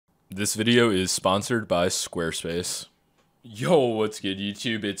This video is sponsored by Squarespace. Yo, what's good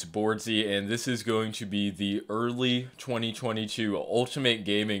YouTube? It's boardzy, and this is going to be the early 2022 Ultimate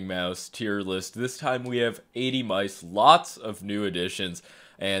Gaming Mouse tier list. This time we have 80 mice, lots of new additions,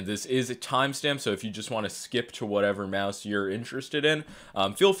 and this is a timestamp, so if you just want to skip to whatever mouse you're interested in,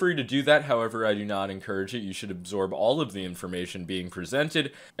 feel free to do that. However, I do not encourage it. You should absorb all of the information being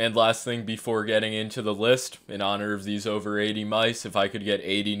presented. And last thing before getting into the list, in honor of these over 80 mice, if I could get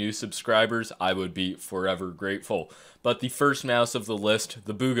 80 new subscribers, I would be forever grateful. But the first mouse of the list,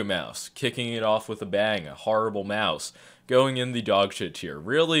 the Booga mouse, kicking it off with a bang, a horrible mouse, going in the dogshit tier.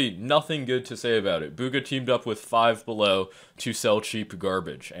 Really nothing good to say about it. Booga teamed up with Five Below to sell cheap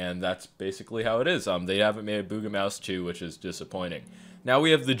garbage, and that's basically how it is. They haven't made a Booga mouse 2, which is disappointing. Now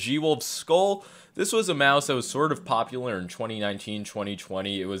we have the G-Wolf Skull. This was a mouse that was sort of popular in 2019,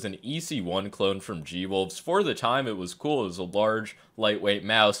 2020. It was an EC1 clone from G-Wolves. For the time, it was cool. It was a large, lightweight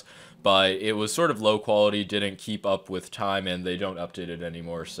mouse, but it was sort of low quality, didn't keep up with time, and they don't update it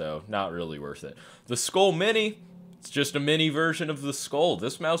anymore, so not really worth it. The Skull Mini, it's just a mini version of the Skull.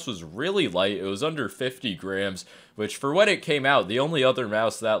 This mouse was really light. It was under 50 grams, which for when it came out, the only other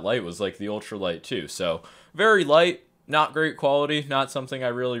mouse that light was like the Ultralight 2, so very light. Not great quality, not something I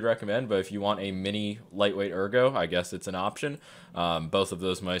really recommend, but if you want a mini lightweight ergo, I guess it's an option. Both of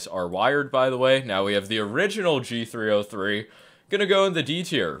those mice are wired, by the way. Now we have the original G303. Gonna go in the D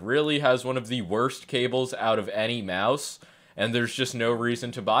tier. Really has one of the worst cables out of any mouse, and there's just no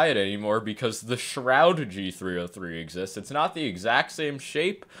reason to buy it anymore because the Shroud G303 exists. It's not the exact same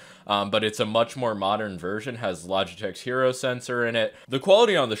shape, but it's a much more modern version, has Logitech's Hero sensor in it. The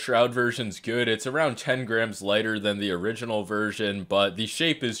quality on the Shroud version's good. It's around 10 grams lighter than the original version, but the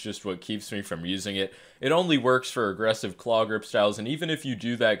shape is just what keeps me from using it. It only works for aggressive claw grip styles, and even if you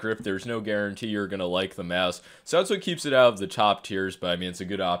do that grip, there's no guarantee you're going to like the mouse. So that's what keeps it out of the top tiers, but I mean, it's a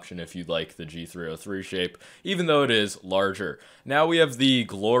good option if you like the G303 shape, even though it is larger. Now we have the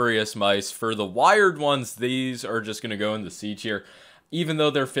Glorious mice. For the wired ones, these are just going to go in the C tier. Even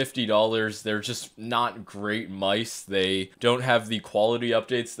though they're $50, they're just not great mice. They don't have the quality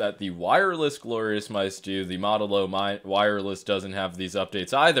updates that the wireless Glorious mice do. The Model O wireless doesn't have these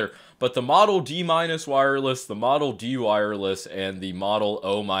updates either. But the Model D- wireless, the Model D wireless, and the Model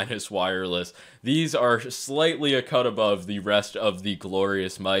O- wireless, these are slightly a cut above the rest of the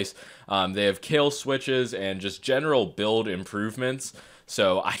Glorious mice. They have kill switches and just general build improvements.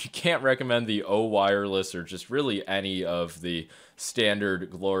 So I can't recommend the O wireless or just really any of the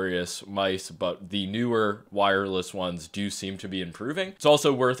standard Glorious mice, but the newer wireless ones do seem to be improving. It's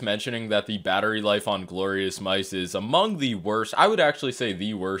also worth mentioning that the battery life on Glorious mice is among the worst. I would actually say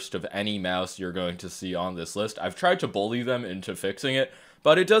the worst of any mouse you're going to see on this list. I've tried to bully them into fixing it,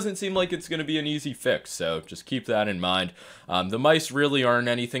 but it doesn't seem like it's going to be an easy fix, so just keep that in mind. The mice really aren't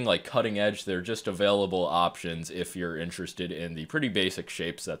anything like cutting edge. They're just available options if you're interested in the pretty basic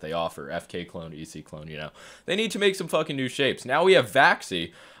shapes that they offer. FK clone, EC clone, you know. They need to make some fucking new shapes. Now we have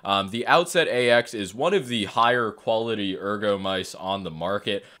Vaxi. The Outset AX is one of the higher quality ergo mice on the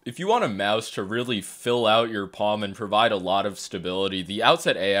market. If you want a mouse to really fill out your palm and provide a lot of stability, the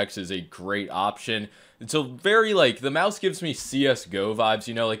Outset AX is a great option. It's a very, like, the mouse gives me CSGO vibes,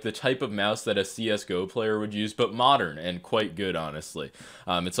 you know, like the type of mouse that a CSGO player would use, but modern and quite good, honestly.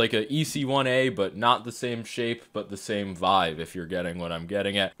 It's like a EC1A, but not the same shape, but the same vibe, if you're getting what I'm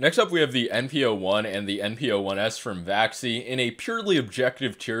getting at. Next up, we have the NPO1 and the NPO1S from Vaxi. In a purely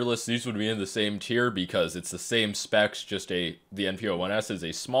objective tier list, these would be in the same tier because it's the same specs, just the NPO1S is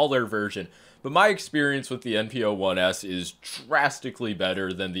a smaller version. But my experience with the NPO1S is drastically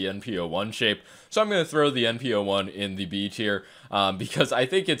better than the NPO1 shape, so I'm going to throw the NPO1 in the B tier because I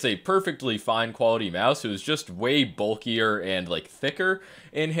think it's a perfectly fine quality mouse. It was just way bulkier and like thicker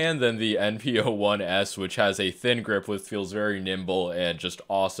in hand than the NPO1S, which has a thin grip with feels very nimble and just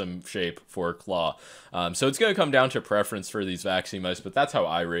awesome shape for claw. So it's going to come down to preference for these Vaxi mice, but that's how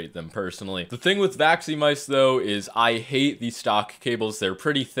I rate them personally. The thing with Vaxi mice though is I hate the stock cables. They're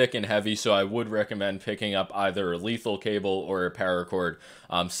pretty thick and heavy, so I would recommend picking up either a lethal cable or a paracord,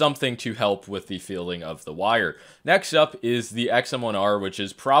 something to help with the feeling of the wire. Next up is the XM1R, which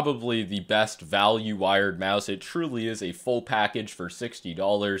is probably the best value wired mouse. It truly is a full package for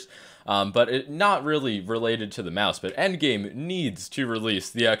 $60. But not really related to the mouse, but Endgame needs to release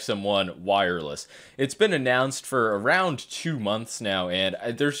the XM1 wireless. It's been announced for around 2 months now, and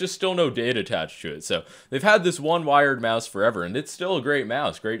there's just still no date attached to it. So they've had this one wired mouse forever, and it's still a great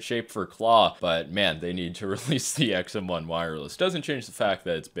mouse, great shape for claw, but man, they need to release the XM1 wireless. Doesn't change the fact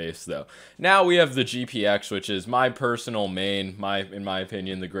that it's base though. Now we have the GPX, which is my personal main, in my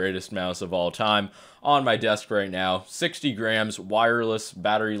opinion, the greatest mouse of all time. on my desk right now. 60 grams, wireless,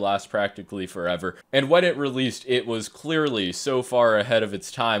 battery lasts practically forever. And when it released, it was clearly so far ahead of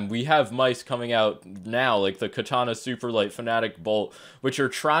its time. We have mice coming out now, like the Katana Superlight, Fanatic Bolt, which are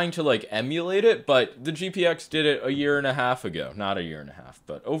trying to like emulate it, but the GPX did it a year and a half ago. Not a year and a half,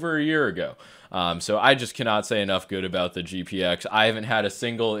 but over a year ago. So I just cannot say enough good about the GPX. I haven't had a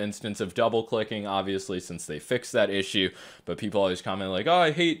single instance of double clicking, obviously, since they fixed that issue, but people always comment like, oh,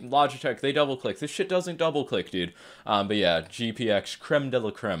 I hate Logitech, they double click. This shit doesn't double click, dude. But yeah, GPX, creme de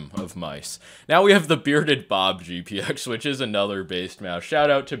la creme of mice. Now we have the Bearded Bob GPX, which is another based mouse. Shout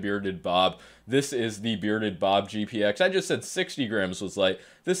out to Bearded Bob. This is the Bearded Bob GPX. I just said 60 grams was light.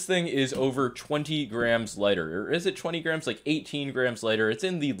 This thing is over 20 grams lighter. Or is it 20 grams? Like 18 grams lighter. It's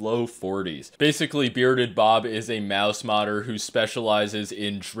in the low 40s. Basically, Bearded Bob is a mouse modder who specializes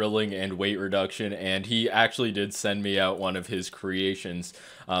in drilling and weight reduction, and he actually did send me out one of his creations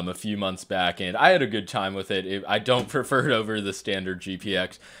a few months back, and I had a good time with it. I don't prefer it over the standard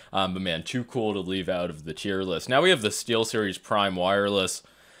GPX, but man, too cool to leave out of the tier list. Now we have the SteelSeries Prime Wireless.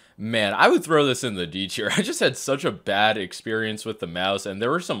 Man, I would throw this in the D tier. I just had such a bad experience with the mouse, and there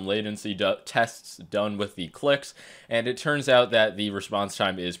were some latency tests done with the clicks, and it turns out that the response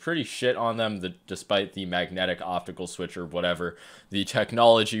time is pretty shit on them, despite the magnetic optical switch or whatever the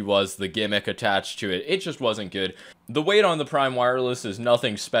technology was, the gimmick attached to it. It just wasn't good. The weight on the Prime Wireless is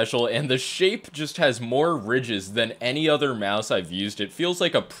nothing special, and the shape just has more ridges than any other mouse I've used. It feels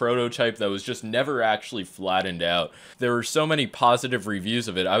like a prototype that was just never actually flattened out. There were so many positive reviews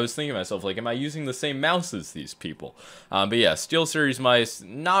of it, I was thinking to myself, like, am I using the same mouse as these people? But yeah, SteelSeries mice,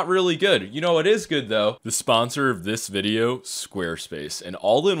 not really good. You know what is good, though? The sponsor of this video, Squarespace, an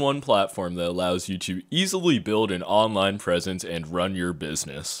all-in-one platform that allows you to easily build an online presence and run your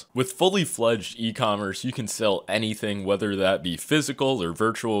business. With fully fledged e-commerce, you can sell anything, whether that be physical or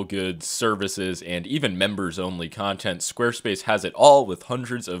virtual goods, services, and even members-only content. Squarespace has it all with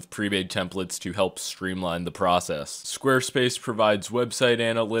hundreds of pre-made templates to help streamline the process. Squarespace provides website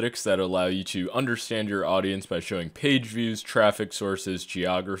analytics that allow you to understand your audience by showing page views, traffic sources,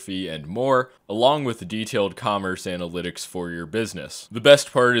 geography, and more, along with detailed commerce analytics for your business. The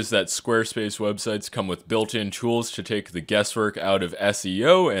best part is that Squarespace websites come with built-in tools to take the guesswork out of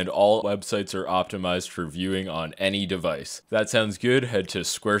SEO, and all websites are optimized for viewing on any device. If that sounds good, head to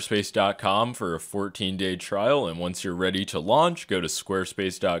squarespace.com for a 14-day trial, and once you're ready to launch, go to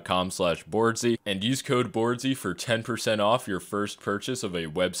squarespace.com/boardzy and use code boardzy for 10% off your first purchase of a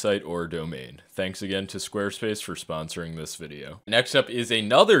website or domain. Thanks again to Squarespace for sponsoring this video. Next up is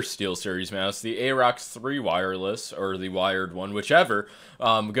another SteelSeries mouse, the Aerox 3 wireless, or the wired one, whichever,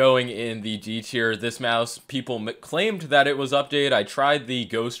 going in the D tier. This mouse, people claimed that it was updated. I tried the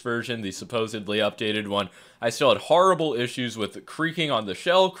ghost version, the supposedly updated one. I still had horrible issues with creaking on the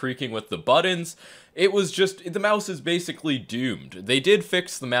shell, creaking with the buttons. It was just, the mouse is basically doomed. They did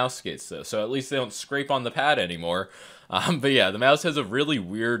fix the mouse skates though, so at least they don't scrape on the pad anymore. But yeah, the mouse has a really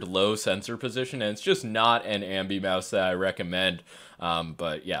weird low sensor position, and it's just not an ambi mouse that I recommend.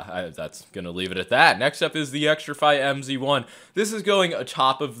 But yeah, that's going to leave it at that. Next up is the XTRFY MZ1. This is going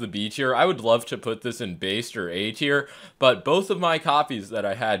atop of the B tier. I would love to put this in based or A tier, but both of my copies that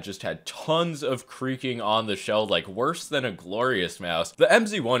I had just had tons of creaking on the shell, like worse than a Glorious mouse. The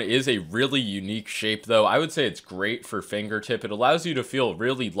MZ1 is a really unique shape though. I would say it's great for fingertip. It allows you to feel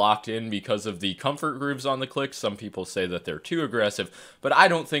really locked in because of the comfort grooves on the clicks. Some people say that they're too aggressive, but I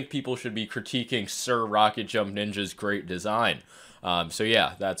don't think people should be critiquing Sir Rocket Jump Ninja's great design. So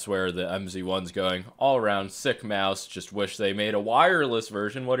yeah, that's where the MZ1's going. All around sick mouse. Just wish they made a wireless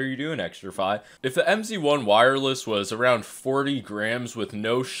version. What are you doing, XTRFY? If the MZ1 wireless was around 40 grams with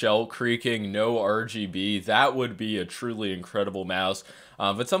no shell creaking, no RGB, that would be a truly incredible mouse.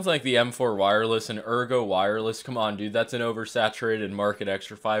 But something like the M4 wireless and Ergo wireless, come on, dude, that's an oversaturated market,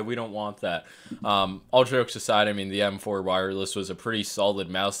 XTRFY. We don't want that. All jokes aside, I mean, the M4 wireless was a pretty solid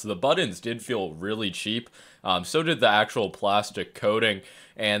mouse. The buttons did feel really cheap. So did the actual plastic coating.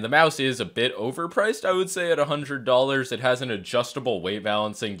 And the mouse is a bit overpriced, I would say, at $100. It has an adjustable weight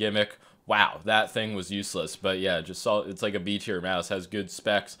balancing gimmick. Wow, that thing was useless. But yeah, just saw it's like a B tier mouse, has good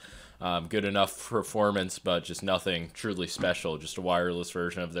specs. Good enough performance, but just nothing truly special, just a wireless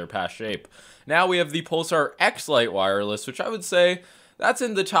version of their past shape. Now we have the Pulsar Xlite wireless, which I would say that's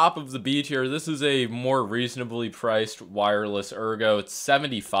in the top of the B tier. This is a more reasonably priced wireless Ergo. It's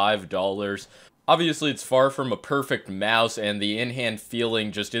 $75. Obviously, it's far from a perfect mouse, and the in-hand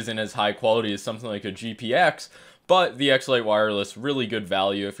feeling just isn't as high quality as something like a GPX, but the Xlite wireless, really good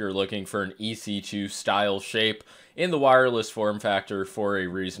value if you're looking for an EC2 style shape. in the wireless form factor for a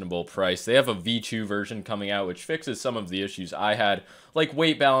reasonable price. They have a V2 version coming out, which fixes some of the issues I had, like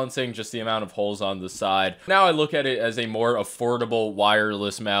weight balancing, just the amount of holes on the side. Now I look at it as a more affordable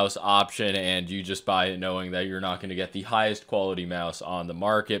wireless mouse option, and you just buy it knowing that you're not going to get the highest quality mouse on the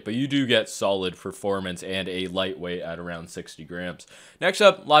market, but you do get solid performance and a lightweight at around 60 grams. Next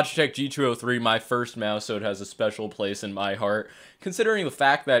up, Logitech G203, my first mouse, so it has a special place in my heart. Considering the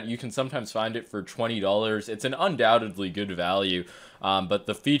fact that you can sometimes find it for $20, it's an undoubtedly good value. But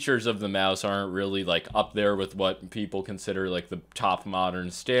the features of the mouse aren't really like up there with what people consider like the top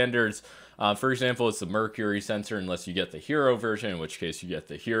modern standards. For example, it's the mercury sensor unless you get the Hero version, in which case you get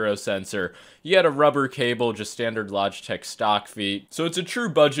the Hero sensor. You get a rubber cable, just standard Logitech stock feet. So it's a true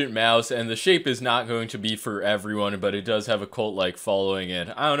budget mouse, and the shape is not going to be for everyone, but it does have a cult-like following,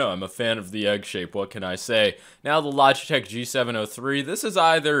 and I don't know, I'm a fan of the egg shape, what can I say? Now the Logitech G703, this is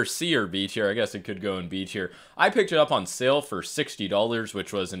either C or B tier, I guess it could go in B tier. I picked it up on sale for $60,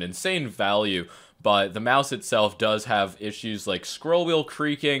 which was an insane value. But the mouse itself does have issues like scroll wheel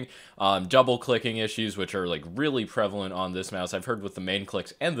creaking, double clicking issues, which are like really prevalent on this mouse. I've heard with the main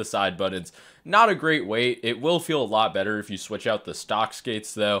clicks and the side buttons. Not a great weight. It will feel a lot better if you switch out the stock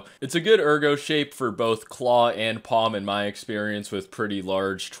skates though. It's a good ergo shape for both claw and palm in my experience with pretty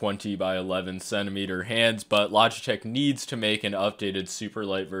large 20 by 11 centimeter hands, but Logitech needs to make an updated super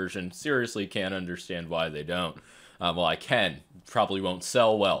light version. Seriously can't understand why they don't. Well, I can. Probably won't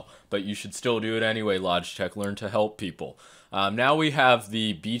sell well, but you should still do it anyway, Logitech. Learn to help people. Now we have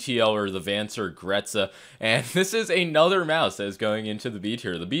the BTL or the Vancer Gretza, and this is another mouse that is going into the B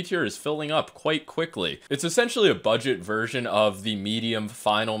tier. The B tier is filling up quite quickly. It's essentially a budget version of the medium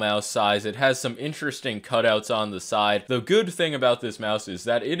Finalmouse size. It has some interesting cutouts on the side. The good thing about this mouse is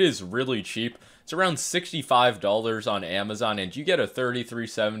that it is really cheap. It's around $65 on Amazon, and you get a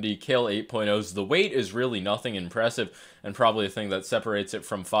 3370 Kale 8.0s. The weight is really nothing impressive, and probably the thing that separates it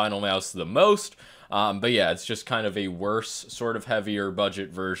from Finalmouse the most. But yeah, it's just kind of a worse, sort of heavier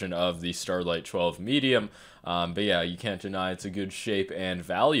budget version of the Starlight 12 Medium. But yeah, you can't deny it's a good shape and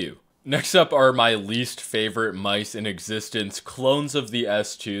value. Next up are my least favorite mice in existence, clones of the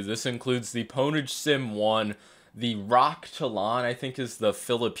S2. This includes the Ponage Sim 1, the Rock Talon, I think is the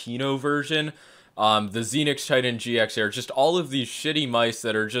Filipino version, the Xenix Titan GX Air, just all of these shitty mice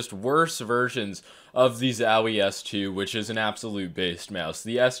that are just worse versions of the Zowie S2, which is an absolute based mouse.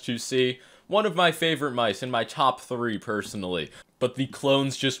 The S2C, one of my favorite mice, in my top 3 personally. But the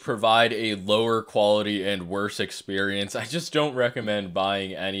clones just provide a lower quality and worse experience. I just don't recommend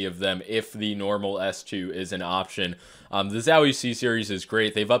buying any of them if the normal S2 is an option. The Zowie C-Series is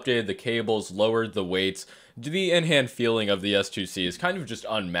great. They've updated the cables, lowered the weights. The in-hand feeling of the S2C is kind of just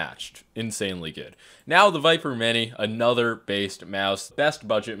unmatched. Insanely good. Now the Viper Mini, another based mouse. Best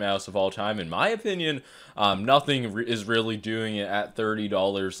budget mouse of all time, in my opinion. Nothing is really doing it at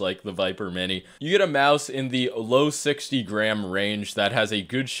 $30 like the Viper Mini. You get a mouse in the low 60 gram range that has a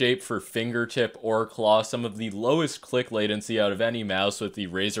good shape for fingertip or claw, some of the lowest click latency out of any mouse with the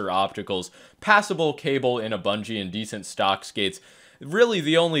Razer Opticals, passable cable in a bungee and decent stock skates. Really,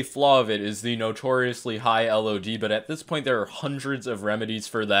 the only flaw of it is the notoriously high LOD, but at this point there are hundreds of remedies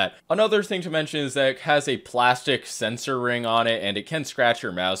for that. Another thing to mention is that it has a plastic sensor ring on it, and it can scratch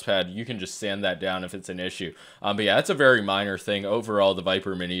your mouse pad. You can just sand that down if it's an issue. But yeah, it's a very minor thing. Overall, the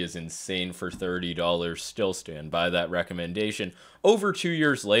Viper Mini is insane for $30. Still stand by that recommendation. Over 2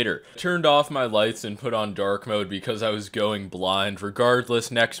 years later, turned off my lights and put on dark mode because I was going blind. Regardless,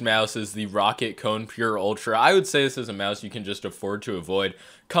 next mouse is the Roccat KPU Ultra. I would say this is a mouse you can just afford to avoid.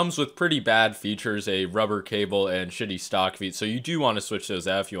 Comes with pretty bad features, a rubber cable and shitty stock feet, so you do want to switch those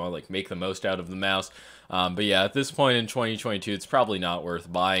out if you want to like make the most out of the mouse. But yeah, at this point in 2022, it's probably not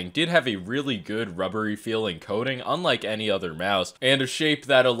worth buying. Did have a really good rubbery feeling coating, unlike any other mouse, and a shape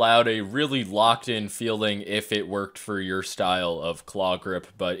that allowed a really locked-in feeling if it worked for your style of claw grip.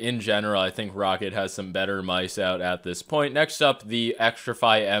 But in general, I think Roccat has some better mice out at this point. Next up, the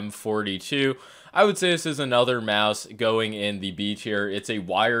Xtrfy M42. I would say this is another mouse going in the B tier. It's a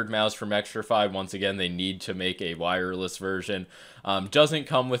wired mouse from Xtrfy. Once again, they need to make a wireless version. Doesn't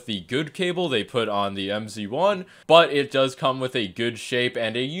come with the good cable they put on the MZ1, but it does come with a good shape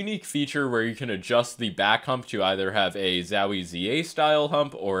and a unique feature where you can adjust the back hump to either have a Zowie ZA style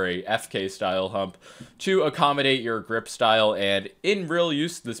hump or a FK style hump to accommodate your grip style, and in real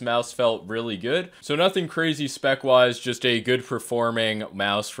use this mouse felt really good. So nothing crazy spec wise, just a good performing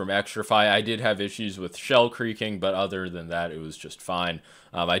mouse from Xtrfy. I did have issues with shell creaking, but other than that it was just fine.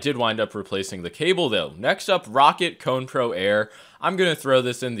 I did wind up replacing the cable though. Next up, Roccat Kone Pro Air. I'm going to throw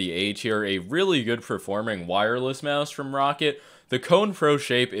this in the A tier, a really good performing wireless mouse from Roccat. The Cone Pro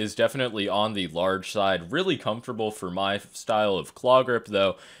shape is definitely on the large side, really comfortable for my style of claw grip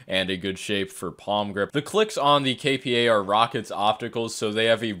though, and a good shape for palm grip. The clicks on the KPA are Rocket's opticals, so they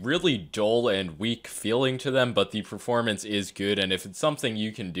have a really dull and weak feeling to them, but the performance is good, and if it's something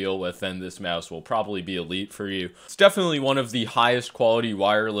you can deal with, then this mouse will probably be elite for you. It's definitely one of the highest quality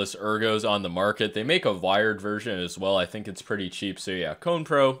wireless ergos on the market. They make a wired version as well. I think it's pretty cheap, so yeah, Cone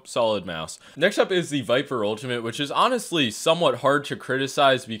Pro, solid mouse. Next up is the Viper Ultimate, which is honestly somewhat hard to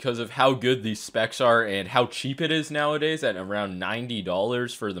criticize because of how good the specs are and how cheap it is nowadays at around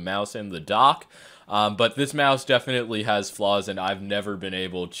 $90 for the mouse and the dock. But this mouse definitely has flaws, and I've never been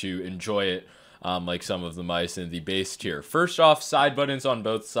able to enjoy it like some of the mice in the base tier. First off, side buttons on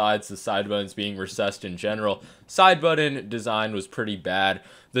both sides, the side buttons being recessed in general. Side button design was pretty bad.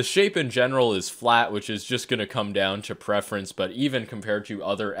 The shape in general is flat, which is just going to come down to preference, but even compared to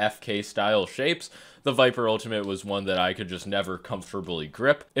other FK style shapes, the Viper Ultimate was one that I could just never comfortably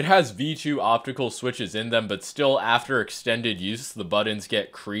grip. It has V2 optical switches in them, but still after extended use, the buttons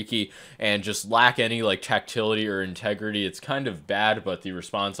get creaky and just lack any like tactility or integrity. It's kind of bad, but the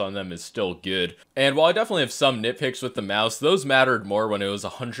response on them is still good. And while I definitely have some nitpicks with the mouse, those mattered more when it was a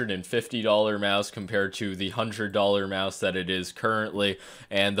 $150 mouse compared to the $100 mouse that it is currently.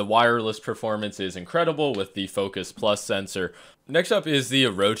 And the wireless performance is incredible with the Focus Plus sensor. Next up is the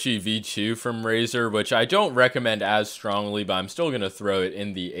Aerox V2 from Razer, which I don't recommend as strongly, but I'm still going to throw it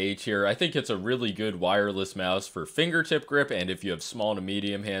in the A tier. I think it's a really good wireless mouse for fingertip grip, and if you have small to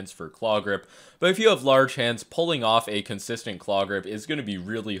medium hands for claw grip. But if you have large hands, pulling off a consistent claw grip is going to be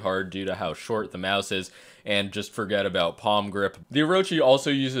really hard due to how short the mouse is, and just forget about palm grip. The Aerox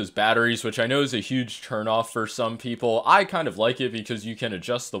also uses batteries, which I know is a huge turnoff for some people. I kind of like it because you can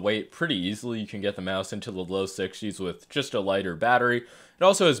adjust the weight pretty easily. You can get the mouse into the low 60s with just a lighter battery. It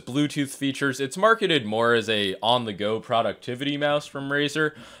also has Bluetooth features. It's marketed more as a on-the-go productivity mouse from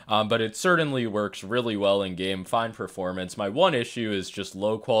Razer, but it certainly works really well in game, fine performance. My one issue is just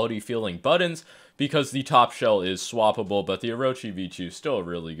low-quality feeling buttons, because the top shell is swappable, but the Aerox V2 is still a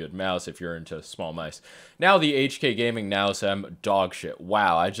really good mouse if you're into small mice. Now the HK Gaming Naos M, dog shit.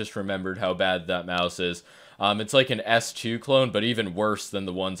 Wow, I just remembered how bad that mouse is. It's like an S2 clone, but even worse than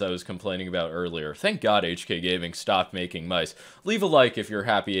the ones I was complaining about earlier. Thank God HK Gaming stopped making mice. Leave a like if you're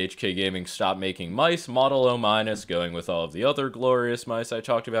happy HK Gaming stopped making mice. Model O-, going with all of the other glorious mice I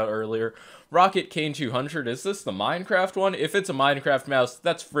talked about earlier. Roccat KPU, is this the Minecraft one? If it's a Minecraft mouse,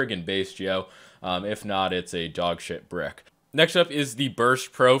 that's friggin' based, yo. If not, it's a dogshit brick. Next up is the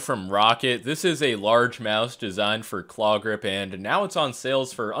Burst Pro from Roccat. This is a large mouse designed for claw grip, and now it's on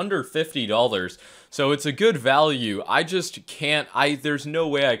sales for under $50. So it's a good value. I just can't, there's no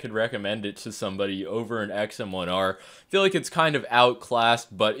way I could recommend it to somebody over an XM1R. I feel like it's kind of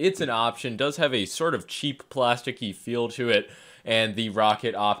outclassed, but it's an option. Does have a sort of cheap plasticky feel to it, and the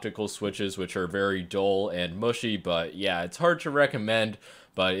Roccat optical switches, which are very dull and mushy, but yeah, it's hard to recommend,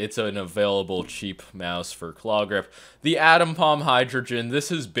 but it's an available cheap mouse for claw grip. The Atom Palm Hydrogen, this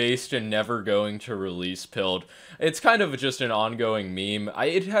is based and never going to release pilled. It's kind of just an ongoing meme.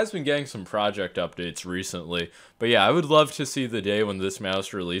 It has been getting some project updates recently, but yeah, I would love to see the day when this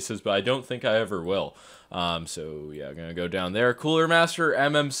mouse releases, but I don't think I ever will. So yeah, I'm gonna go down there. Cooler Master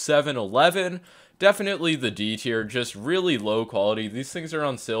MM711. Definitely the D tier, just really low quality. These things are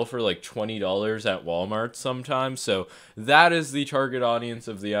on sale for like $20 at Walmart sometimes, so that is the target audience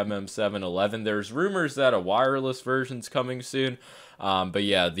of the MM711. There's rumors that a wireless version's coming soon, but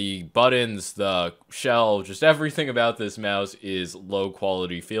yeah, the buttons, the shell, just everything about this mouse is low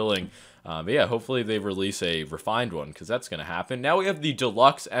quality feeling. But yeah, hopefully they release a refined one, because that's going to happen. Now we have the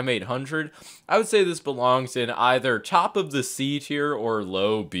Deluxe M800. I would say this belongs in either top of the C tier or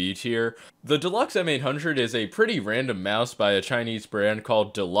low B tier. The Deluxe M800 is a pretty random mouse by a Chinese brand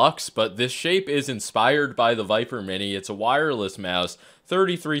called Deluxe, but this shape is inspired by the Viper Mini. It's a wireless mouse,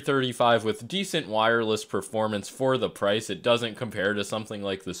 $33.35 with decent wireless performance for the price. It doesn't compare to something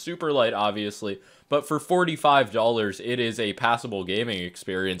like the Superlight, obviously, but for $45, it is a passable gaming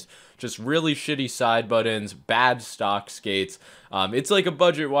experience. Just really shitty side buttons, bad stock skates. It's like a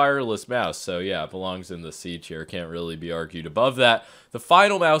budget wireless mouse, so yeah, it belongs in the C tier. Can't really be argued above that. The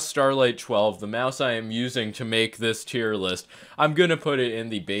Finalmouse Starlight 12, the mouse I am using to make this tier list, I'm gonna put it in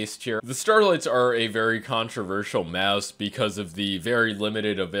the base tier. The Starlights are a very controversial mouse because of the very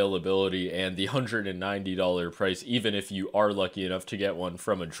limited availability and the $190 price, even if you are lucky enough to get one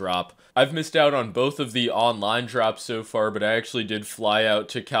from a drop. I've missed out on both of the online drops so far, but I actually did fly out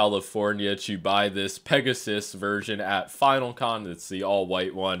to California to buy this Pegasus version at FinalCon. It's the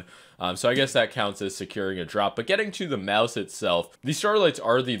all-white one. So I guess that counts as securing a drop. But getting to the mouse itself, the Starlights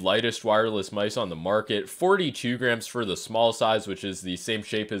are the lightest wireless mice on the market. 42 grams for the small size, which is the same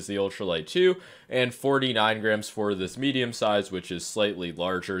shape as the Ultralight 2, and 49 grams for this medium size, which is slightly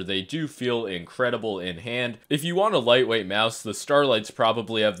larger. They do feel incredible in hand. If you want a lightweight mouse, the Starlights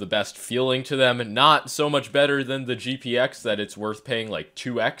probably have the best feeling to them. Not so much better than the GPX that it's worth paying like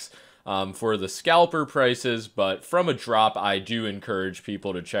 2x. For the scalper prices, but from a drop, I do encourage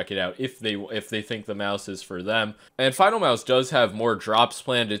people to check it out if they think the mouse is for them. And Finalmouse does have more drops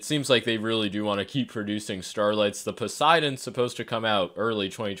planned. It seems like they really do want to keep producing Starlights. The Poseidon's supposed to come out early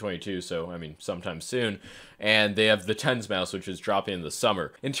 2022, so I mean sometime soon. And they have the Tens mouse, which is dropping in the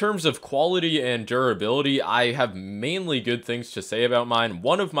summer. In terms of quality and durability, I have mainly good things to say about mine.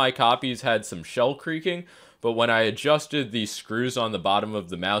 One of my copies had some shell creaking, but when I adjusted the screws on the bottom of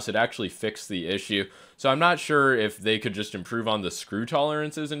the mouse, it actually fixed the issue. So I'm not sure if they could just improve on the screw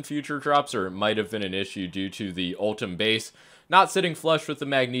tolerances in future drops, or it might have been an issue due to the Ultim base not sitting flush with the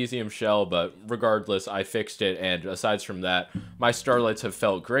magnesium shell, but regardless, I fixed it, and aside from that, my Starlights have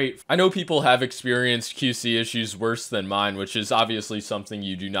felt great. I know people have experienced QC issues worse than mine, which is obviously something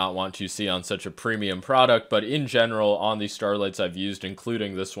you do not want to see on such a premium product, but in general, on the Starlights I've used,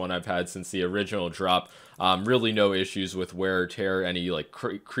 including this one I've had since the original drop, really no issues with wear or tear, any like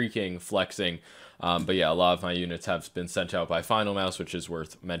creaking, flexing. But yeah, a lot of my units have been sent out by Finalmouse, which is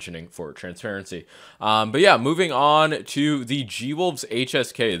worth mentioning for transparency. But yeah, moving on to the G-Wolves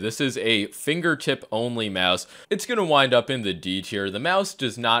HSK. This is a fingertip only mouse. It's going to wind up in the D tier. The mouse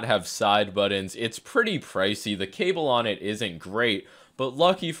does not have side buttons. It's pretty pricey. The cable on it isn't great, but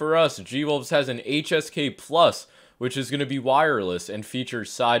lucky for us, G-Wolves has an HSK Plus, which is going to be wireless and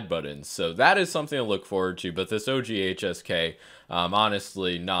features side buttons. So that is something to look forward to, but this OG HSK,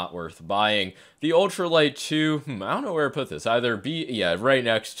 honestly, not worth buying. The Ultralight 2, I don't know where to put this. Either right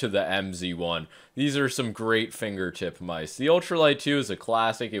next to the MZ1. These are some great fingertip mice. The Ultralight 2 is a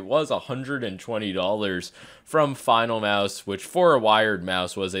classic. It was $120 from Finalmouse, which for a wired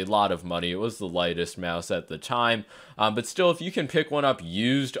mouse was a lot of money. It was the lightest mouse at the time. But still, if you can pick one up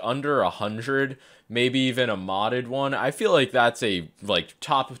used under $100, maybe even a modded one, I feel like that's a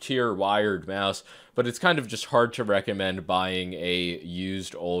top tier wired mouse, but it's kind of just hard to recommend buying a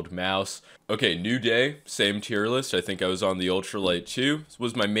used old mouse. Okay, new day, same tier list. I think I was on the Ultralight 2. This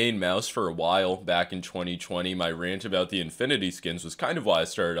was my main mouse for a while back in 2020. My rant about the Infinity skins was kind of why I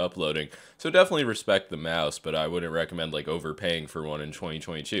started uploading. So definitely respect the mouse, but I wouldn't recommend overpaying for one in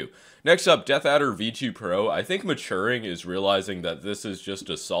 2022. Next up, Death Adder V2 Pro. I think maturing is realizing that this is just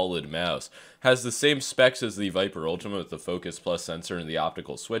a solid mouse. Has the same specs as the Viper Ultima with the Focus Plus sensor and the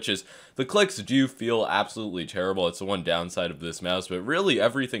optical switches. The clicks do feel absolutely terrible. It's the one downside of this mouse, but really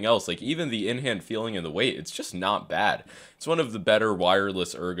everything else, even the in-hand feeling and the weight, it's just not bad. It's one of the better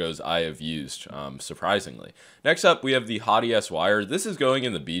wireless ergos I have used, surprisingly. Next up, we have the Hot-ES Wired. This is going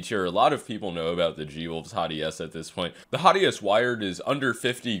in the B tier. A lot of people know about the G-Wolves Hot-ES at this point. The Hot-ES Wired is under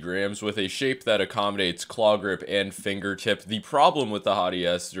 50 grams with a shape that accommodates claw grip and fingertip. The problem with the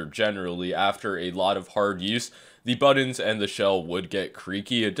Hot-ES, or generally after a lot of hard use, the buttons and the shell would get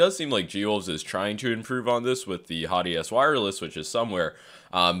creaky. It does seem like G-Wolves is trying to improve on this with the Hot-ES Wireless, which is somewhere.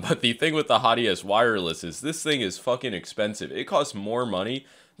 But the thing with the Hot-ES Wireless is this thing is fucking expensive. It costs more money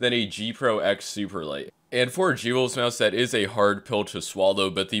than a G Pro X Superlight. And for a G-Wolves mouse, that is a hard pill to swallow,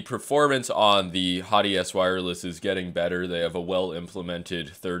 but the performance on the Hot-ES Wireless is getting better. They have a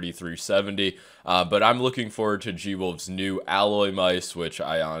well-implemented 3370, but I'm looking forward to G-Wolves' new alloy mice, which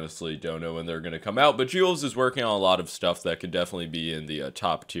I honestly don't know when they're going to come out, but G-Wolves is working on a lot of stuff that could definitely be in the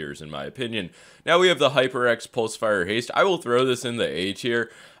top tiers, in my opinion. Now we have the HyperX Pulsefire Haste. I will throw this in the A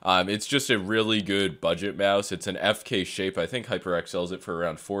tier. It's just a really good budget mouse. It's an FK shape. I think HyperX sells it for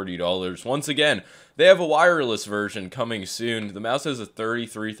around $40. Once again, they have a wireless version coming soon. The mouse has a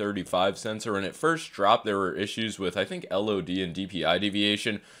 3335 sensor. When it first dropped, there were issues with, I think, LOD and DPI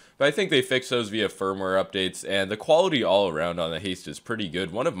deviation, but I think they fixed those via firmware updates, and the quality all around on the Haste is pretty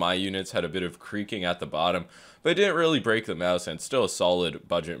good. One of my units had a bit of creaking at the bottom, but it didn't really break the mouse, and it's still a solid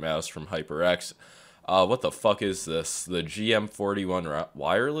budget mouse from HyperX. What the fuck is this? The GM41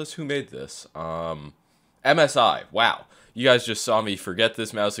 wireless? Who made this? MSI. Wow. You guys just saw me forget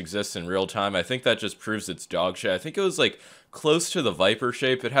this mouse exists in real time. I think that just proves it's dog shit. I think it was close to the Viper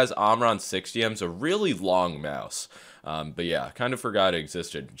shape. It has Omron 60Ms, a really long mouse. But yeah, kind of forgot it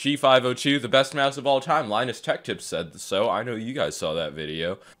existed. G502, the best mouse of all time. Linus Tech Tips said so. I know you guys saw that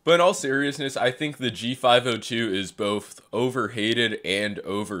video. But in all seriousness, I think the G502 is both overhated and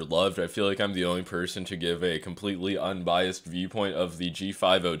overloved. I feel like I'm the only person to give a completely unbiased viewpoint of the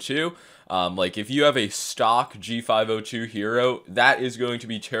G502. Like, if you have a stock G502 Hero, that is going to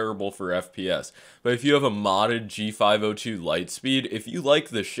be terrible for FPS. But if you have a modded G502 Lightspeed, if you like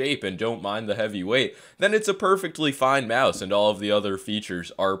the shape and don't mind the heavy weight, then it's a perfectly fine mouse, and all of the other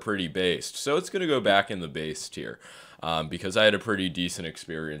features are pretty based. So it's going to go back in the base tier. Because I had a pretty decent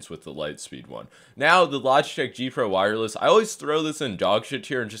experience with the Lightspeed one. Now, the Logitech G Pro Wireless, I always throw this in dogshit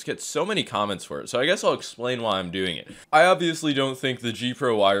tier and just get so many comments for it, so I guess I'll explain why I'm doing it. I obviously don't think the G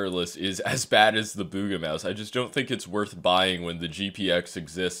Pro Wireless is as bad as the Booga mouse. I just don't think it's worth buying when the GPX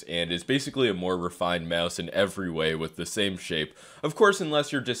exists and is basically a more refined mouse in every way with the same shape. Of course,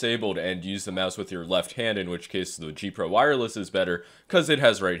 unless you're disabled and use the mouse with your left hand, in which case the G Pro Wireless is better because it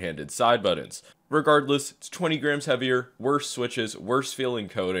has right-handed side buttons. Regardless, it's 20 grams heavier, worse switches, worse feeling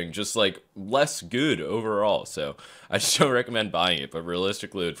coding, just like less good overall. So I just don't recommend buying it, but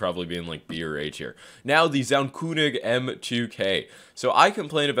realistically it would probably be in like B or A tier. Now the Zaunkönig M2K. So I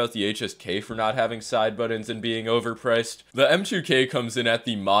complain about the HSK for not having side buttons and being overpriced. The M2K comes in at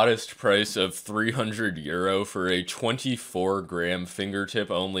the modest price of €300 for a 24 gram fingertip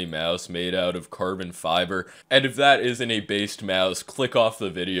only mouse made out of carbon fiber. And if that isn't a based mouse, click off the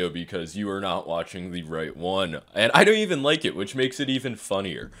video because you are not watching the right one. And I don't even like it, which makes it even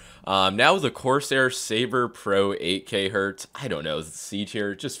funnier. Now the Corsair Saber Pro 8K Hz, I don't know, C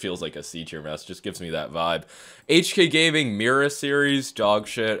tier, it just feels like a C tier mouse, just gives me that vibe. HK Gaming Mira series, dog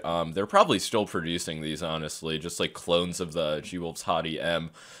shit. They're probably still producing these, honestly, just like clones of the G-Wolf's Hottie M.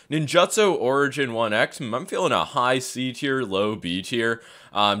 Ninjutsu Origin 1X, I'm feeling a high C tier, low B tier.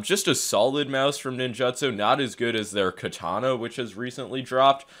 Just a solid mouse from Ninjutsu, not as good as their Katana, which has recently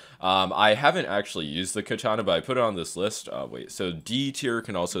dropped. I haven't actually used the Katana, but I put it on this list. Wait, so D tier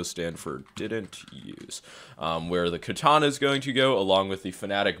can also stand for didn't use, where the Katana is going to go, along with the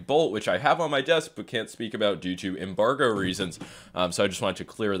Fanatic Bolt, which I have on my desk, but can't speak about due to embargo reasons. So I just wanted to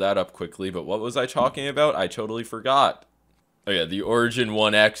clear that up quickly, but what was I talking about? I totally forgot. Oh yeah, the Origin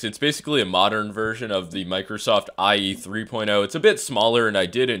 1X, it's basically a modern version of the Microsoft IE 3.0. It's a bit smaller, and I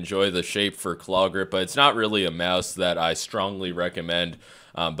did enjoy the shape for claw grip, but it's not really a mouse that I strongly recommend.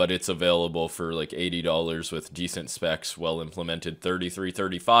 But it's available for like $80 with decent specs, well implemented,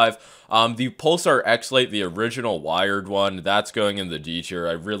 $33.35. The Pulsar Xlite, the original wired one, that's going in the D tier.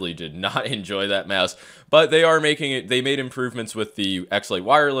 I really did not enjoy that mouse, but they are making it. They made improvements with the Xlite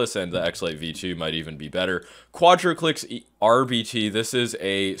wireless, and the Xlite V2 might even be better. Quadroclicks RBT, this is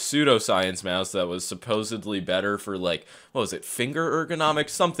a pseudoscience mouse that was supposedly better for, like, what was it, finger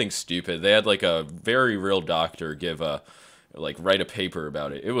ergonomics? Something stupid. They had like a very real doctor write a paper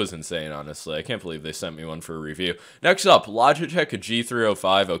about it. It was insane, honestly. I can't believe they sent me one for a review. Next up, Logitech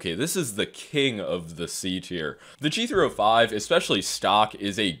G305. Okay, this is the king of the C tier. The G305, especially stock,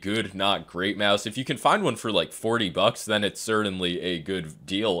 is a good, not great mouse. If you can find one for like 40 bucks, then it's certainly a good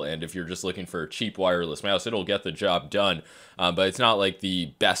deal. And if you're just looking for a cheap wireless mouse, it'll get the job done. But it's not like the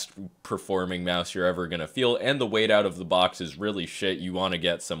best performing mouse you're ever going to feel. And the weight out of the box is really shit. You want to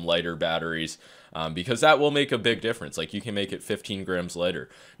get some lighter batteries. Because that will make a big difference. Like, you can make it 15 grams lighter.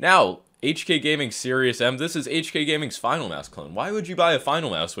 Now, HK Gaming Sirius M. This is HK Gaming's Finalmouse clone. Why would you buy a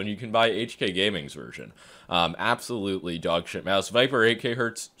Finalmouse when you can buy HK Gaming's version? Absolutely dogshit mouse. Viper 8K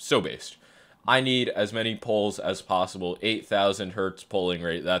Hz, so based. I need as many polls as possible. 8,000 hertz polling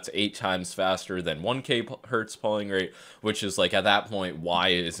rate. That's 8 times faster than 1K hertz polling rate, which is like, at that point, why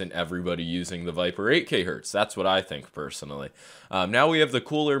isn't everybody using the Viper 8K hertz? That's what I think personally. Now we have the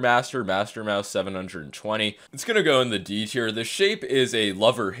Cooler Master Mouse 720. It's going to go in the D tier. The shape is a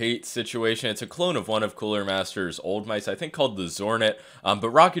love-or-hate situation. It's a clone of one of Cooler Master's old mice, I think called the Zornet. But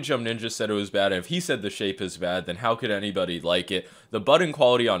Rocket Jump Ninja said it was bad, and if he said the shape is bad, then how could anybody like it? The button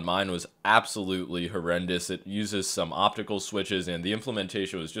quality on mine was absolutely horrendous. It uses some optical switches, and the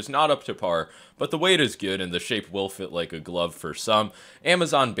implementation was just not up to par, but the weight is good, and the shape will fit like a glove for some.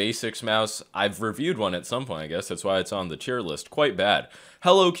 Amazon Basics mouse, I've reviewed one at some point, I guess that's why it's on the tier list. Quite bad.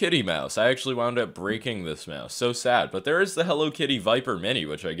 Hello Kitty mouse. I actually wound up breaking this mouse. So sad. But there is the Hello Kitty Viper Mini,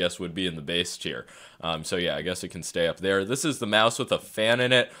 which I guess would be in the base tier. So yeah, I guess it can stay up there. This is the mouse with a fan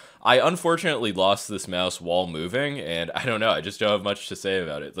in it. I unfortunately lost this mouse while moving, and I don't know, I just don't have much to say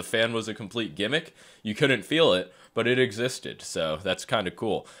about it. The fan was a complete gimmick. You couldn't feel it, but it existed, so that's kind of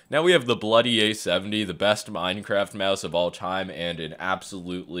cool. Now we have the bloody A70, the best Minecraft mouse of all time, and an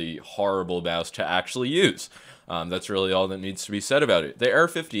absolutely horrible mouse to actually use. That's really all that needs to be said about it. The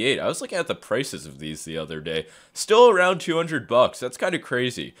Air58, I was looking at the prices of these the other day. Still around 200 bucks. That's kind of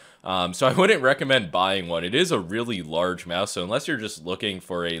crazy. So I wouldn't recommend buying one. It is a really large mouse, so unless you're just looking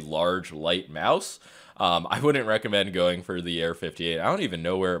for a large, light mouse, I wouldn't recommend going for the Air58. I don't even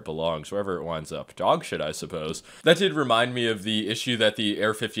know where it belongs, wherever it winds up. Dog shit, I suppose. That did remind me of the issue that the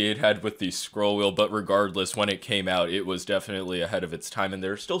Air58 had with the scroll wheel, but regardless, when it came out, it was definitely ahead of its time, and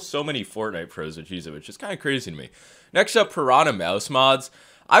there are still so many Fortnite pros that use it, which is kind of crazy to me. Next up, Piranha Mouse Mods.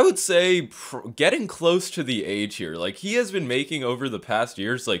 I would say getting close to the A tier. Like, he has been making over the past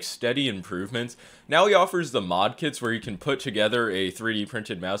years, like, steady improvements. Now he offers the mod kits where you can put together a 3D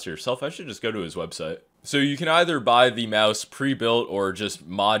printed mouse yourself. I should just go to his website. So you can either buy the mouse pre-built or just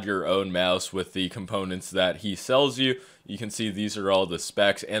mod your own mouse with the components that he sells you. You can see these are all the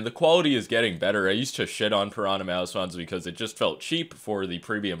specs, and the quality is getting better. I used to shit on Piranha Mouse Mods because it just felt cheap for the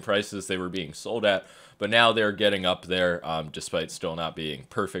premium prices they were being sold at, but now they're getting up there, despite still not being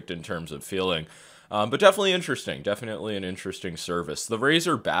perfect in terms of feeling. But definitely interesting. Definitely an interesting service. The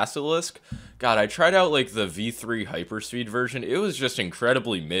Razer Basilisk, God, I tried out like the V3 Hyperspeed version. It was just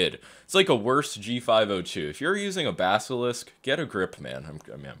incredibly mid. It's like a worse G502. If you're using a Basilisk, get a grip, man.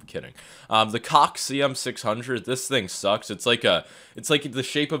 I'm kidding. The Cox CM600, this thing sucks. It's like the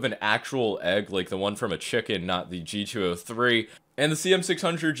shape of an actual egg, like the one from a chicken, not the G203. And the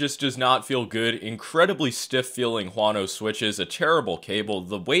CM600 just does not feel good. Incredibly stiff feeling Huano switches, a terrible cable.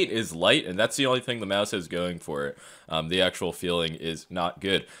 The weight is light, and that's the only thing the mouse has going for it. The actual feeling is not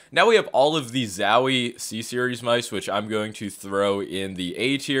good. Now we have all of the Zowie C-Series mice, which I'm going to throw in the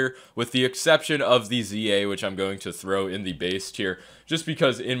A tier, with the exception of the ZA, which I'm going to throw in the base tier, just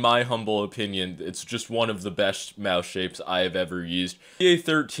because, in my humble opinion, it's just one of the best mouse shapes I have ever used. The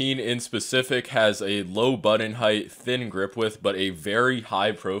A13 in specific has a low button height, thin grip width, but a very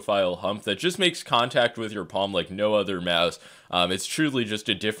high profile hump that just makes contact with your palm like no other mouse. It's truly just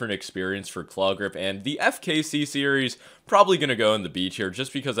a different experience for claw grip, and the FKC series probably going to go in the B tier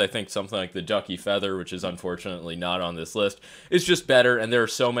just because I think something like the Ducky Feather, which is unfortunately not on this list, is just better, and there are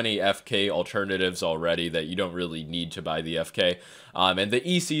so many FK alternatives already that you don't really need to buy the FK. And the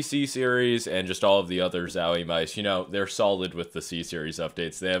ECC series and just all of the other Zowie mice, you know, they're solid with the C-Series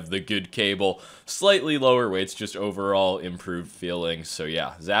updates. They have the good cable, slightly lower weights, just overall improved feelings. So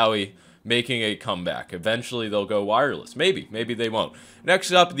yeah, Zowie making a comeback. Eventually they'll go wireless. Maybe they won't.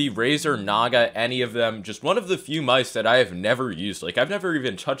 Next up, the Razer Naga, any of them, just one of the few mice that I have never used. Like, I've never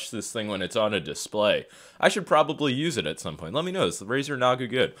even touched this thing when it's on a display. I should probably use it at some point. Let me know, is the Razer Naga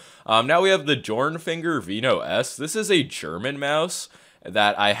good? Now we have the Dornfinger Vino S. This is a German mouse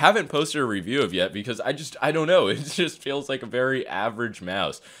that I haven't posted a review of yet because I don't know, it just feels like a very average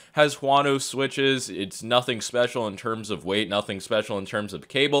mouse. Has Huano switches, it's nothing special in terms of weight, nothing special in terms of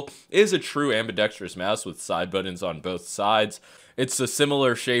cable. It is a true ambidextrous mouse with side buttons on both sides. It's a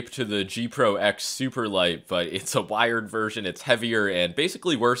similar shape to the G Pro X Superlight, but it's a wired version, it's heavier, and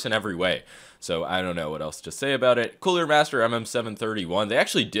basically worse in every way. So I don't know what else to say about it. Cooler Master MM731, they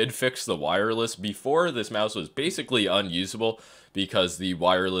actually did fix the wireless. Before, this mouse was basically unusable because the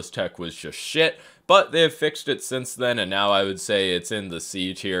wireless tech was just shit, but they have fixed it since then, and now I would say it's in the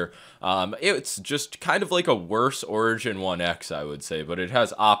C tier. It's just kind of like a worse Origin 1X, I would say, but it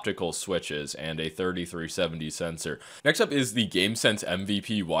has optical switches and a 3370 sensor. Next up is the GameSense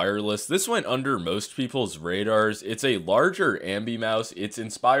MVP wireless. This went under most people's radars. It's a larger ambi mouse. It's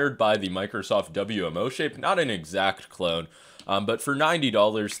inspired by the Microsoft WMO shape, not an exact clone. But for $90,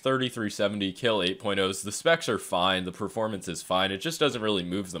 3370 kill 8.0s, the specs are fine, the performance is fine, it just doesn't really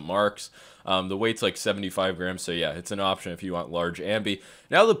move the marks. The weight's like 75 grams, so yeah, it's an option if you want large ambi.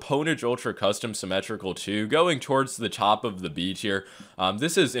 Now the Ponage Ultra Custom Symmetrical 2, going towards the top of the B tier.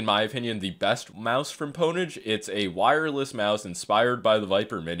 This is, in my opinion, the best mouse from Ponage. It's a wireless mouse inspired by the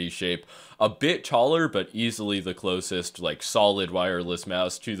Viper Mini shape, a bit taller, but easily the closest, like, solid wireless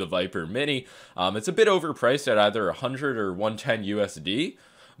mouse to the Viper Mini. It's a bit overpriced at either 100 or 110 USD,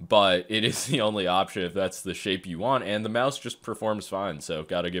 but it is the only option if that's the shape you want, and the mouse just performs fine, so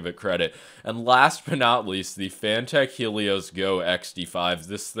gotta give it credit. And last but not least, the Fantech Go XD5.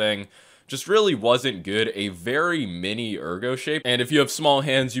 This thing just really wasn't good. A very mini ergo shape, and if you have small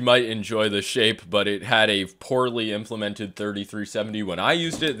hands you might enjoy the shape, but it had a poorly implemented 3370 when I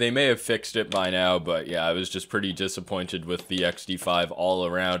used it. They may have fixed it by now, but yeah, I was just pretty disappointed with the XD5 all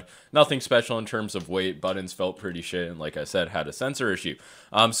around. Nothing special in terms of weight, buttons felt pretty shit, and like I said, had a sensor issue.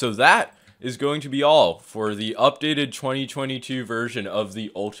 So that is going to be all for the updated 2022 version of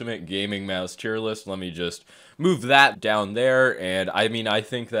the Ultimate Gaming Mouse tier list. Let me just move that down there, and I mean, I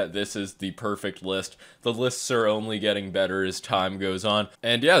think that this is the perfect list. The lists are only getting better as time goes on,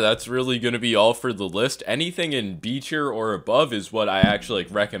 and yeah, that's really going to be all for the list. Anything in B tier or above is what I actually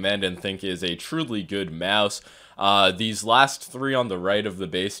recommend and think is a truly good mouse. These last three on the right of the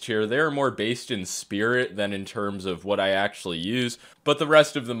base tier, they're more based in spirit than in terms of what I actually use, but the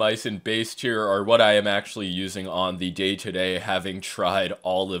rest of the mice in base tier are what I am actually using on the day-to-day, having tried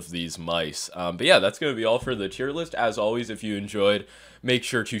all of these mice. But yeah, that's going to be all for the tier list. As always, if you enjoyed, make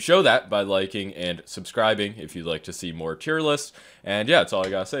sure to show that by liking and subscribing if you'd like to see more tier lists. And yeah, that's all I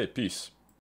gotta say. Peace.